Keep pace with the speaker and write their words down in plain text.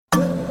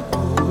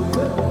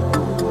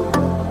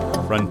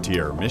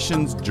Frontier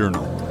Missions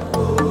Journal.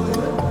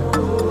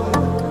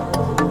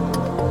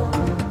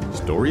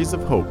 Stories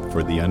of hope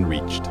for the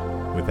unreached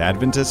with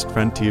Adventist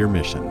Frontier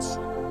Missions.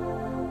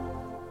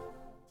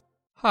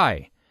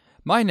 Hi,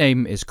 my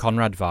name is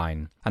Conrad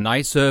Vine, and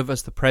I serve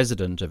as the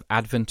president of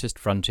Adventist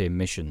Frontier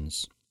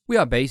Missions. We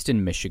are based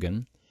in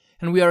Michigan,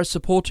 and we are a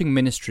supporting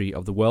ministry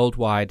of the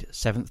worldwide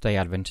Seventh-day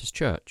Adventist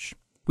Church.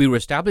 We were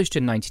established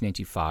in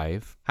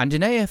 1985, and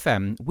in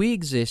AFM we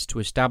exist to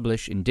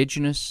establish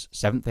indigenous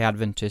Seventh-day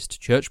Adventist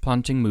church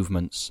planting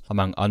movements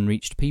among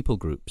unreached people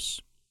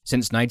groups.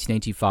 Since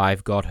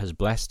 1985, God has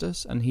blessed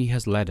us and He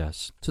has led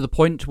us to the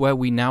point where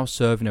we now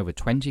serve in over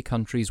 20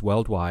 countries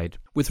worldwide,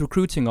 with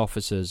recruiting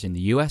offices in the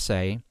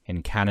USA,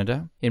 in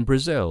Canada, in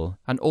Brazil,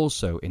 and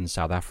also in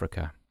South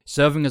Africa.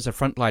 Serving as a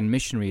frontline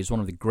missionary is one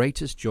of the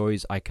greatest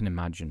joys I can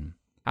imagine.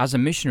 As a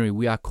missionary,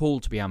 we are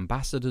called to be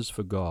ambassadors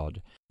for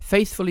God,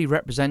 faithfully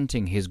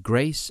representing His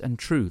grace and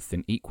truth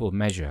in equal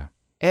measure.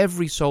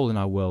 Every soul in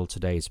our world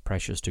today is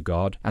precious to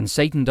God, and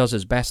Satan does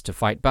his best to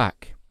fight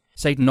back.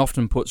 Satan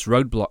often puts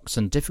roadblocks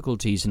and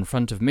difficulties in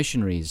front of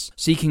missionaries,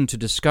 seeking to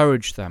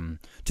discourage them,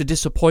 to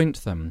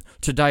disappoint them,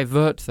 to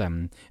divert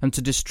them, and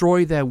to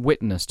destroy their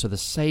witness to the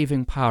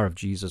saving power of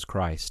Jesus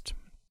Christ.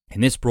 In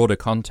this broader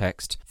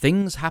context,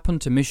 things happen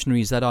to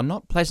missionaries that are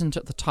not pleasant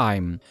at the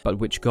time, but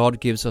which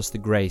God gives us the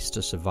grace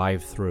to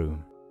survive through.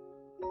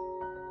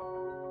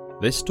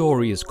 This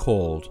story is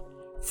called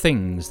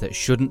Things That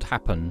Shouldn't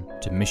Happen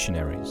to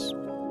Missionaries.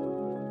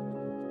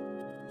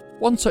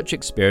 One such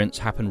experience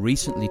happened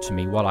recently to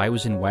me while I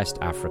was in West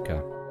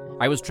Africa.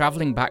 I was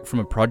travelling back from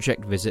a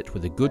project visit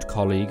with a good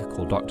colleague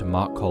called Dr.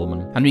 Mark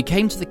Coleman, and we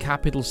came to the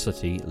capital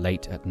city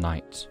late at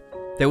night.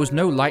 There was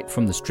no light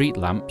from the street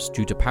lamps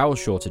due to power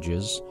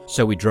shortages,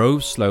 so we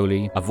drove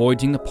slowly,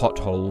 avoiding the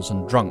potholes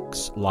and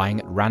drunks lying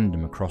at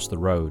random across the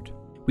road.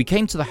 We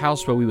came to the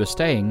house where we were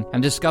staying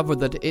and discovered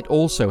that it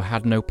also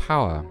had no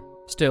power.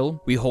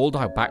 Still, we hauled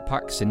our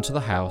backpacks into the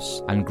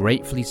house and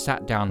gratefully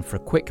sat down for a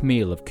quick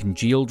meal of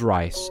congealed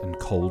rice and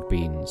cold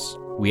beans.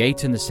 We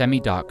ate in the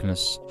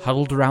semi-darkness,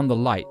 huddled around the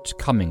light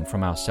coming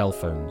from our cell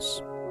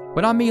phones.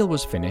 When our meal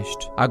was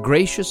finished, our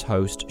gracious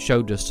host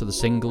showed us to the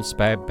single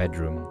spare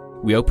bedroom.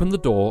 We opened the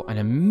door and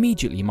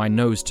immediately my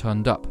nose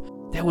turned up.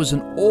 There was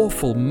an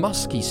awful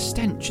musky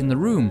stench in the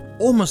room,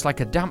 almost like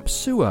a damp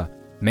sewer.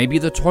 Maybe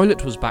the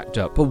toilet was backed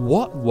up, but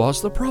what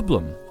was the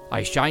problem?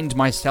 I shined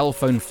my cell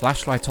phone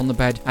flashlight on the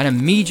bed, and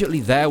immediately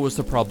there was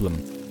the problem.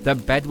 The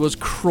bed was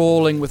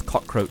crawling with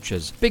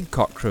cockroaches. Big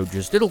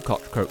cockroaches, little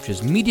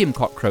cockroaches, medium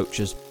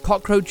cockroaches,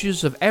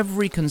 cockroaches of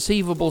every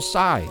conceivable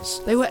size.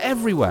 They were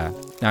everywhere.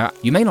 Now,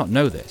 you may not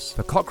know this,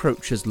 but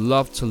cockroaches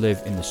love to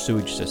live in the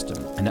sewage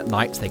system, and at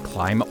night they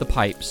climb up the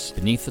pipes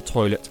beneath the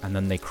toilet and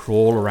then they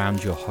crawl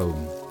around your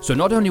home. So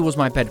not only was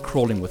my bed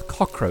crawling with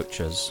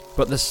cockroaches,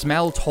 but the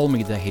smell told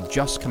me they had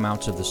just come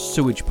out of the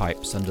sewage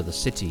pipes under the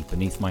city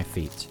beneath my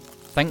feet.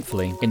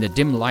 Thankfully, in the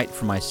dim light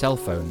from my cell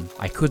phone,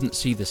 I couldn't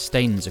see the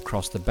stains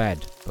across the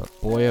bed, but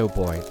boy oh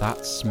boy,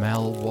 that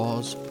smell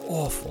was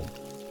awful.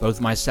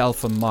 Both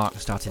myself and Mark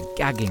started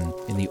gagging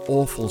in the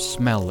awful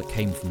smell that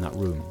came from that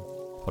room.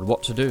 But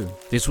what to do?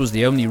 This was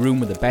the only room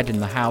with a bed in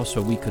the house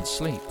where we could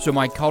sleep. So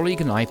my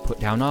colleague and I put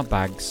down our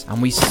bags,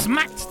 and we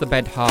smacked the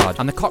bed hard,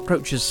 and the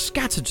cockroaches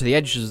scattered to the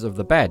edges of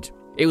the bed.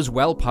 It was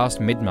well past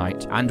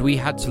midnight, and we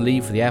had to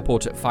leave for the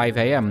airport at 5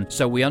 a.m,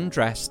 so we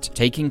undressed,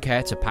 taking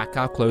care to pack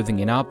our clothing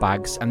in our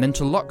bags and then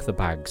to lock the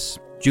bags.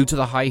 Due to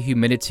the high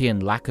humidity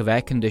and lack of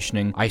air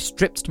conditioning, I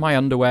stripped my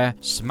underwear,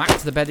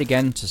 smacked the bed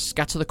again to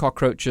scatter the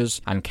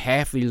cockroaches, and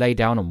carefully lay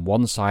down on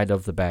one side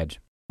of the bed.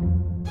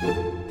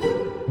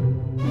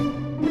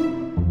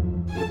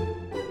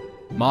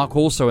 Mark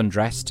also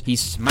undressed. He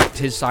smacked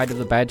his side of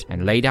the bed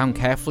and lay down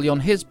carefully on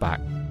his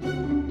back.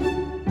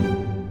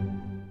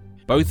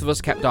 Both of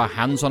us kept our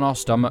hands on our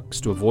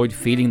stomachs to avoid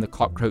feeling the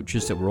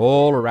cockroaches that were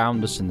all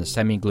around us in the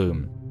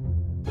semi-gloom.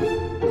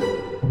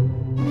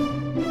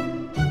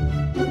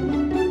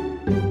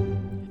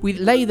 We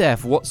lay there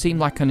for what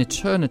seemed like an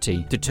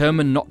eternity,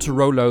 determined not to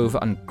roll over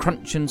and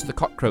crunch into the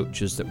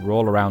cockroaches that were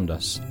all around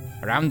us.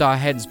 Around our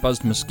heads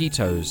buzzed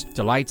mosquitoes,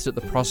 delighted at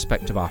the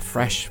prospect of our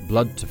fresh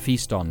blood to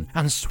feast on,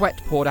 and sweat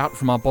poured out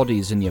from our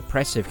bodies in the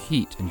oppressive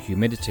heat and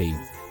humidity.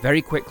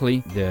 Very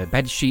quickly, the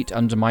bedsheet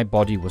under my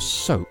body was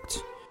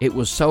soaked. It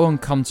was so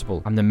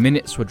uncomfortable, and the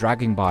minutes were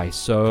dragging by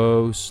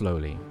so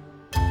slowly.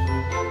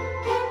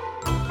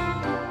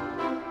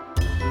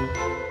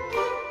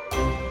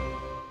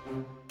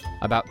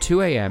 About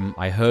 2 a.m,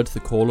 I heard the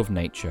call of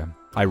nature.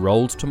 I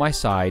rolled to my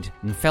side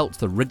and felt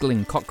the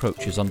wriggling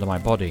cockroaches under my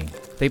body.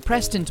 They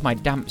pressed into my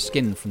damp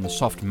skin from the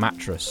soft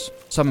mattress.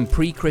 Some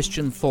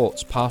pre-Christian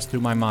thoughts passed through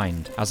my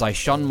mind as I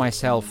shone my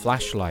cell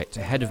flashlight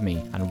ahead of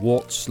me and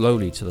walked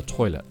slowly to the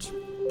toilet.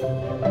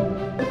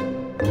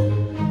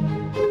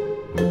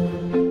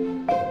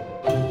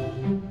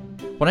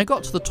 When I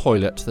got to the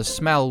toilet, the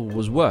smell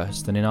was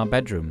worse than in our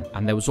bedroom,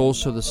 and there was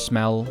also the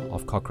smell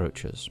of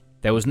cockroaches.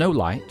 There was no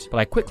light, but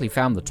I quickly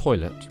found the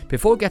toilet.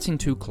 Before getting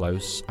too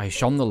close, I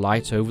shone the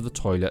light over the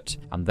toilet,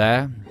 and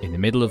there, in the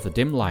middle of the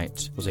dim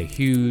light, was a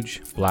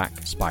huge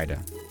black spider.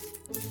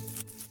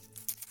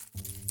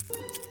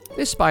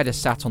 This spider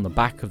sat on the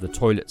back of the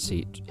toilet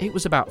seat. It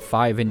was about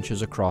 5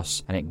 inches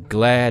across, and it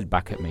glared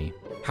back at me.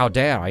 How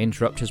dare I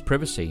interrupt his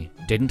privacy?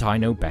 Didn't I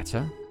know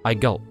better? I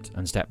gulped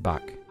and stepped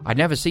back. I'd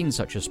never seen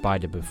such a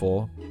spider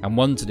before, and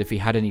wondered if he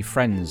had any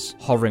friends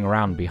hovering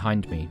around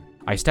behind me.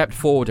 I stepped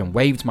forward and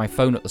waved my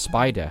phone at the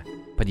spider,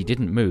 but he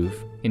didn't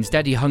move.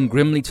 Instead, he hung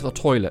grimly to the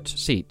toilet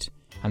seat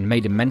and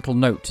made a mental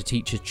note to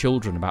teach his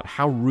children about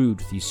how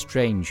rude these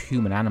strange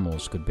human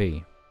animals could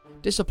be.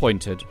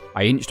 Disappointed,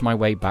 I inched my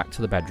way back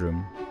to the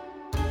bedroom.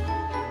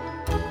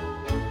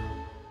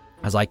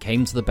 As I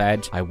came to the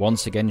bed, I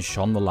once again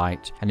shone the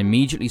light and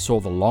immediately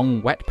saw the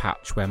long wet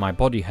patch where my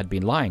body had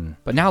been lying.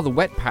 But now the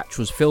wet patch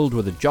was filled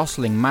with a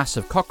jostling mass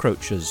of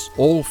cockroaches,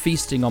 all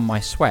feasting on my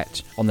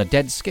sweat, on the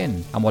dead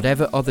skin, and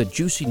whatever other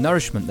juicy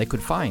nourishment they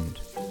could find.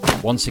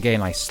 Once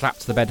again I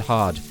slapped the bed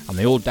hard, and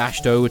they all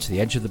dashed over to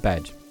the edge of the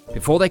bed.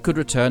 Before they could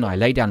return, I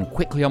lay down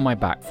quickly on my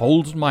back,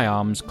 folded my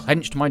arms,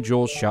 clenched my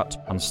jaws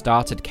shut, and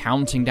started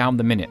counting down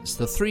the minutes,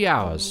 the 3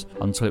 hours,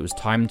 until it was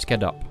time to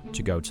get up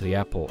to go to the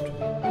airport.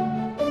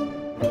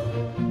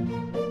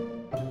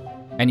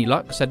 "Any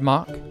luck?" said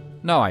Mark.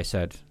 "No," I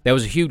said. "There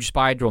was a huge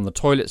spider on the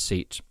toilet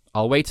seat.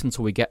 I'll wait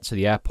until we get to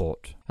the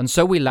airport." And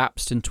so we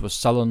lapsed into a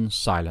sullen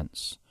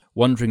silence,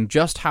 wondering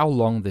just how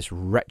long this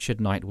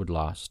wretched night would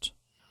last.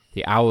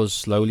 The hours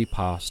slowly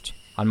passed,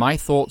 and my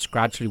thoughts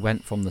gradually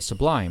went from the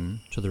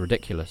sublime to the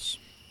ridiculous.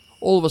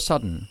 All of a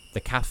sudden, the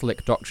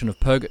Catholic doctrine of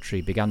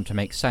purgatory began to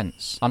make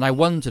sense, and I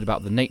wondered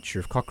about the nature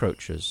of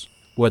cockroaches.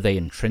 Were they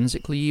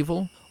intrinsically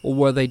evil, or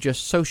were they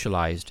just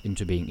socialized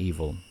into being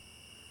evil?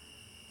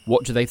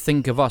 What do they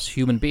think of us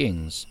human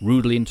beings,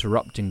 rudely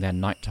interrupting their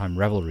nighttime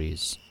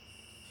revelries?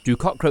 Do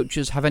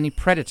cockroaches have any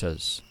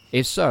predators?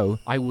 If so,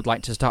 I would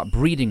like to start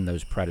breeding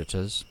those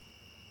predators.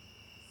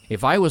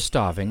 If I was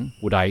starving,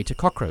 would I eat a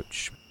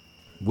cockroach?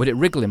 Would it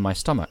wriggle in my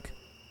stomach?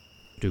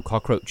 Do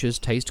cockroaches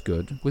taste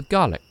good with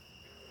garlic?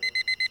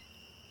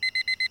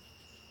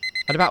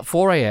 At about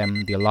 4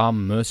 a.m, the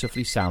alarm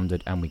mercifully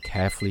sounded and we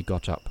carefully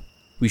got up.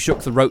 We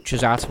shook the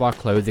roaches out of our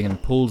clothing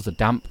and pulled the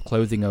damp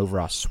clothing over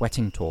our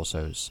sweating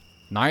torsos.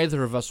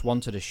 Neither of us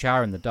wanted a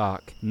shower in the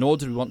dark, nor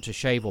did we want to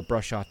shave or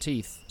brush our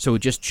teeth, so we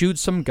just chewed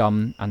some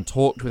gum and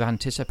talked with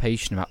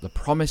anticipation about the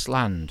promised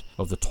land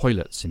of the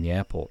toilets in the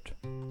airport.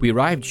 We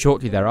arrived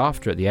shortly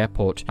thereafter at the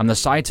airport, and the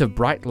sight of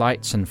bright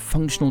lights and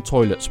functional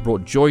toilets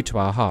brought joy to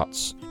our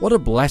hearts. What a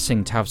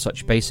blessing to have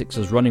such basics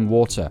as running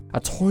water, a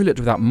toilet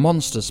without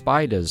monster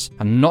spiders,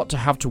 and not to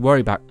have to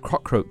worry about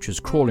cockroaches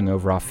crawling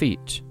over our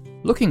feet.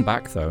 Looking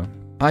back though,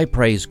 I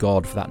praise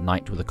God for that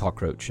night with the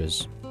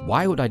cockroaches.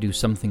 Why would I do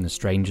something as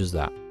strange as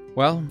that?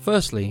 Well,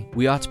 firstly,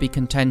 we are to be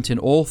content in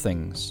all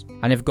things,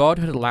 and if God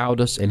had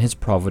allowed us in his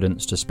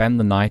providence to spend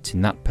the night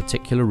in that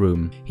particular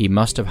room, he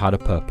must have had a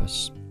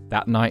purpose.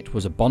 That night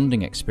was a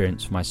bonding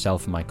experience for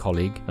myself and my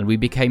colleague, and we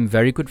became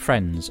very good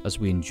friends as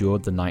we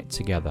endured the night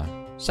together.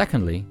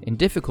 Secondly, in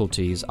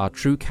difficulties, our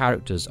true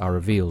characters are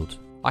revealed.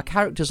 Our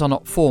characters are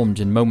not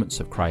formed in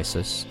moments of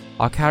crisis.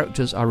 Our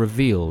characters are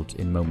revealed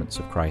in moments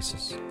of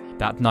crisis.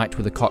 That night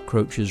with the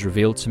cockroaches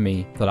revealed to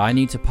me that I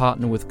need to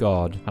partner with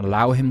God and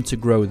allow him to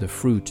grow the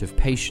fruit of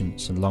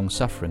patience and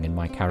long-suffering in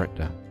my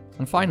character.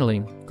 And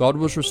finally, God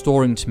was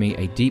restoring to me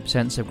a deep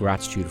sense of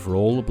gratitude for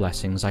all the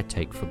blessings I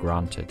take for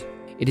granted.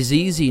 It is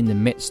easy in the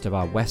midst of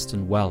our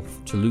Western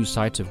wealth to lose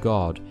sight of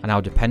God and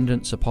our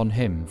dependence upon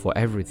him for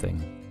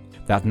everything.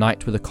 That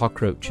night with the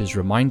cockroaches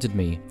reminded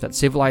me that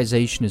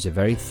civilization is a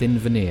very thin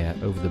veneer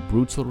over the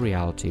brutal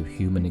reality of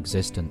human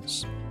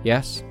existence.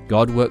 Yes,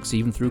 God works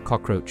even through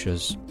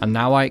cockroaches, and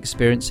now I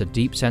experience a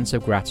deep sense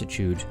of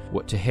gratitude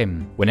to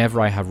him whenever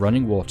I have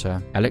running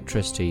water,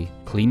 electricity,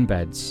 clean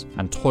beds,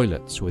 and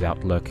toilets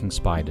without lurking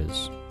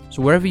spiders.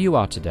 So wherever you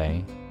are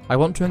today, I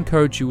want to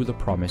encourage you with the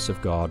promise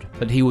of God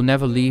that he will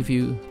never leave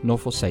you nor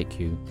forsake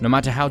you, no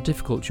matter how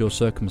difficult your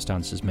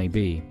circumstances may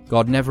be.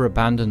 God never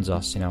abandons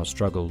us in our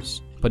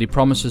struggles, but he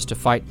promises to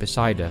fight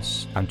beside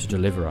us and to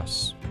deliver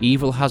us.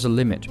 Evil has a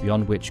limit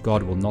beyond which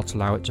God will not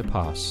allow it to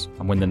pass,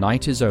 and when the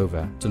night is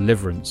over,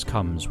 deliverance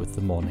comes with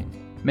the morning.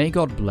 May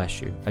God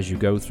bless you as you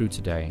go through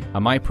today,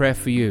 and my prayer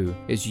for you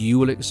is you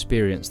will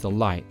experience the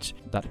light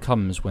that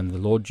comes when the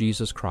Lord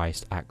Jesus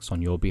Christ acts on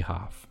your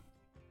behalf.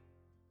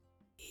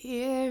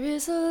 Here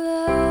is a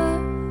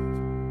love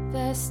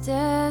vast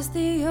as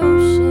the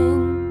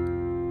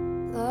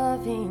ocean,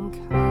 loving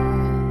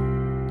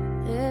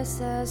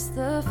kindness as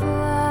the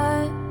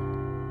flood,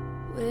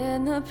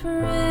 when the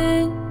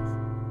Prince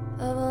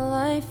of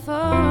life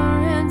for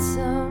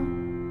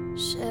ransom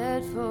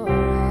shed for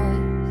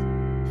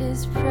us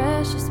his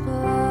precious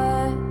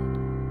blood.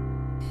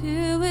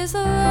 Who is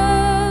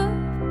love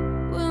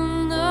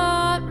will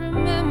not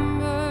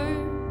remember,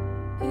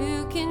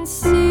 who can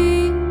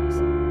cease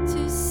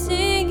to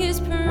sing his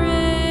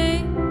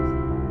praise.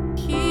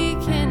 He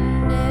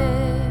can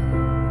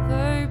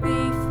never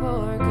be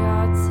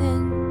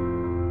forgotten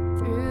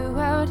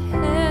throughout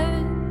heaven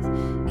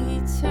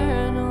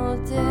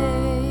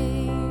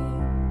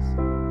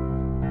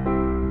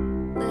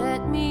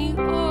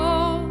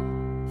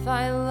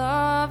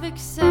of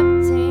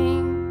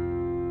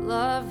accepting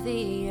love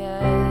the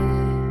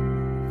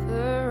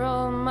ever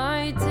all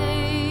my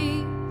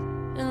days,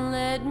 and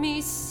let me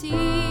seek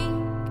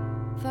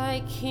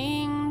thy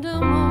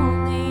kingdom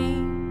only,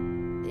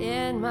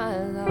 and my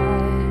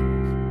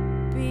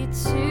life be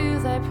to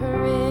thy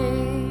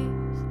praise.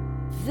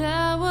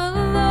 Thou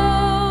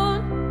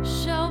alone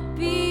shalt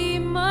be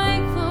my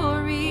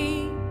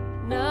glory,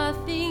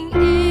 nothing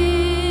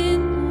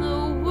in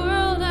the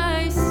world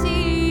I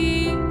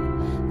see.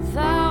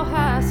 Thou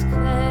hast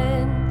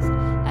cleansed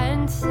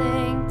and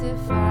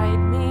sanctified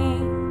me,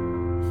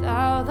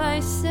 thou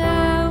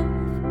thyself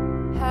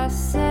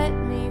hast set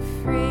me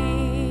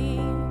free.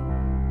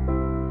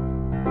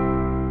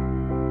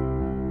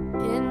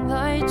 In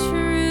thy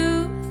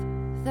truth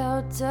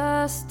thou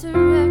dost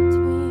direct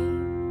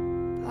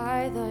me,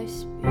 by thy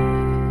Spirit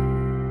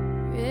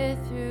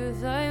through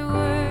thy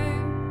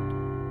word.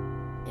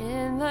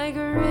 In thy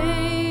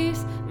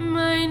grace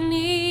my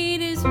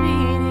need is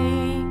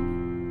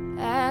meeting,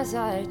 as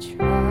I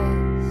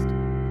trust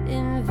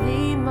in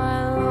thee,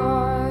 my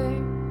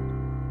Lord.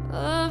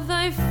 Of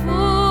thy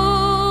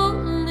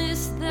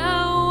fullness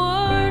thou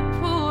art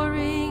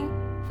pouring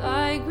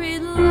thy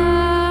great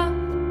love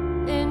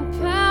and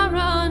power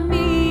on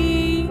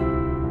me,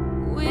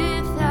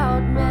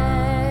 without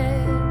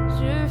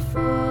measure,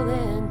 full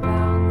and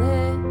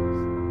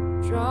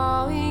boundless,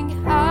 drawing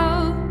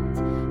out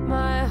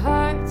my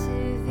heart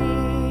to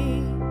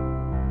thee.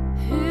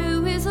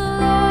 Who is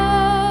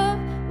love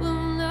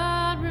will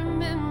not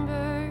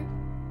remember,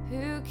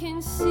 who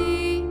can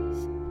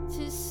cease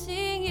to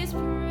sing his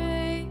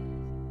praise.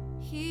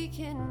 He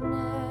can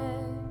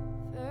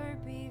never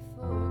be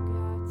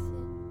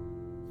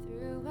forgotten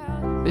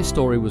throughout. This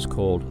story was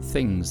called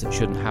Things That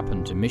Shouldn't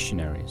Happen to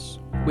Missionaries.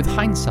 With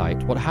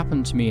hindsight, what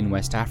happened to me in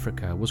West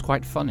Africa was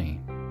quite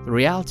funny. The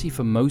reality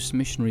for most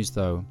missionaries,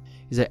 though,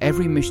 is that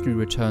every missionary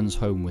returns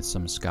home with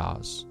some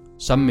scars.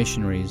 Some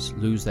missionaries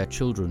lose their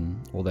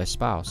children or their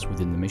spouse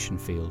within the mission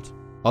field.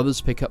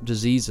 Others pick up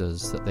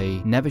diseases that they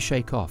never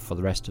shake off for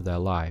the rest of their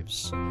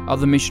lives.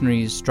 Other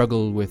missionaries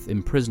struggle with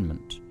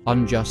imprisonment,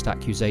 unjust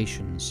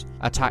accusations,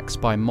 attacks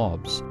by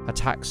mobs,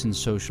 attacks in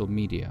social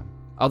media.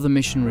 Other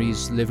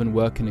missionaries live and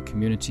work in a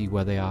community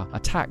where they are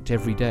attacked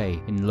every day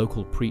in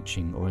local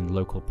preaching or in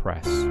local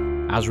press.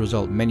 As a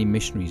result, many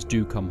missionaries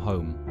do come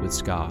home with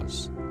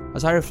scars.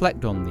 As I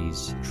reflect on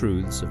these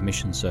truths of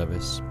mission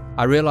service,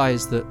 I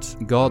realize that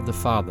God the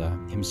Father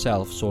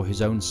himself saw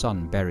his own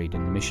son buried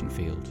in the mission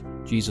field,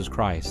 Jesus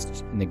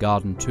Christ in the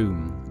garden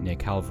tomb near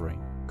Calvary.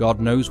 God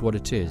knows what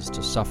it is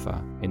to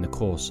suffer in the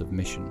course of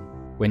mission.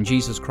 When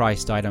Jesus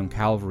Christ died on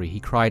Calvary, he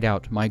cried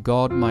out, my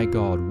God,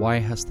 why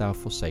hast thou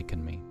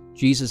forsaken me?"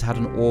 Jesus had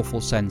an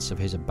awful sense of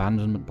his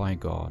abandonment by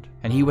God,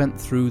 and he went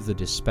through the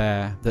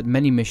despair that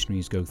many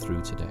missionaries go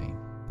through today.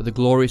 But the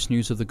glorious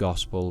news of the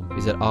gospel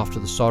is that after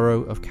the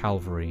sorrow of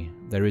Calvary,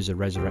 there is a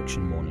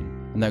resurrection morning,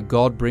 and that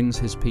God brings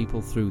his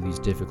people through these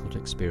difficult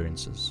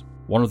experiences.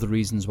 One of the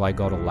reasons why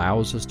God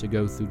allows us to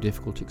go through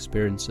difficult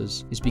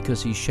experiences is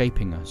because he's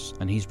shaping us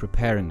and he's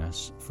preparing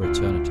us for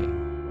eternity.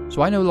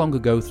 So I no longer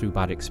go through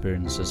bad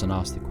experiences and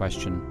ask the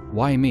question,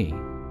 why me?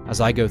 As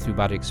I go through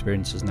bad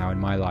experiences now in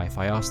my life,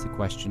 I ask the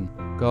question,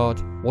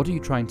 God, what are you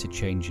trying to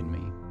change in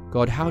me?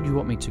 God, how do you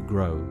want me to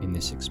grow in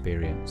this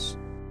experience?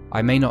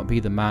 I may not be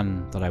the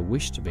man that I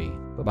wish to be,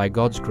 but by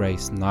God's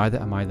grace, neither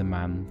am I the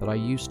man that I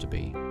used to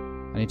be.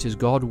 And it is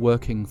God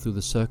working through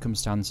the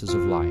circumstances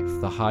of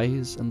life, the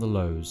highs and the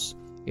lows.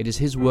 It is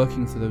his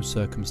working through those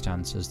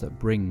circumstances that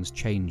brings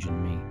change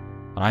in me.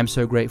 And I'm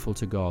so grateful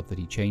to God that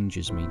he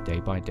changes me day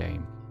by day,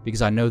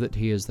 because I know that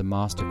he is the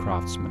master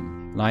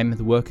craftsman, and I am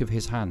the work of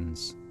his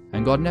hands.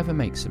 And God never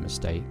makes a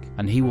mistake,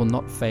 and he will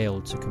not fail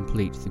to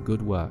complete the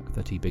good work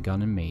that he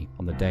begun in me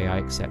on the day I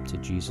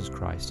accepted Jesus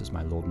Christ as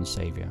my Lord and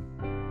Savior.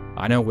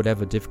 I know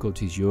whatever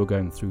difficulties you're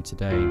going through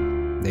today,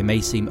 they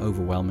may seem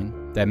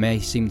overwhelming, there may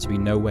seem to be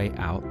no way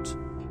out,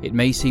 it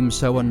may seem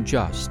so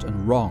unjust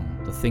and wrong,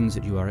 the things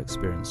that you are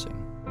experiencing.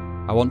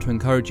 I want to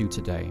encourage you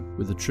today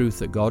with the truth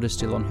that God is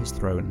still on his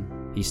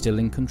throne, he's still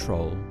in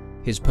control,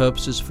 his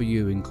purposes for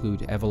you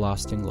include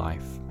everlasting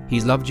life.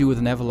 He's loved you with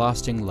an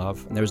everlasting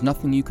love, and there is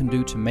nothing you can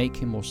do to make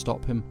him or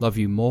stop him love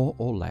you more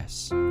or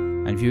less.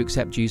 And if you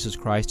accept Jesus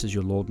Christ as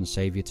your Lord and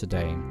Savior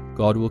today,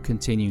 God will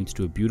continue to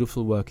do a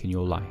beautiful work in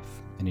your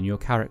life, and in your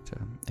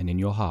character, and in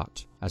your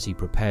heart, as he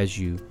prepares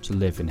you to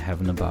live in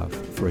heaven above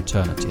for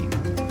eternity.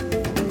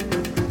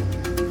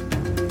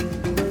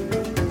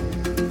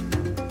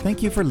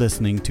 Thank you for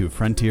listening to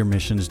Frontier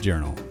Missions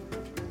Journal.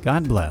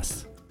 God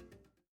bless.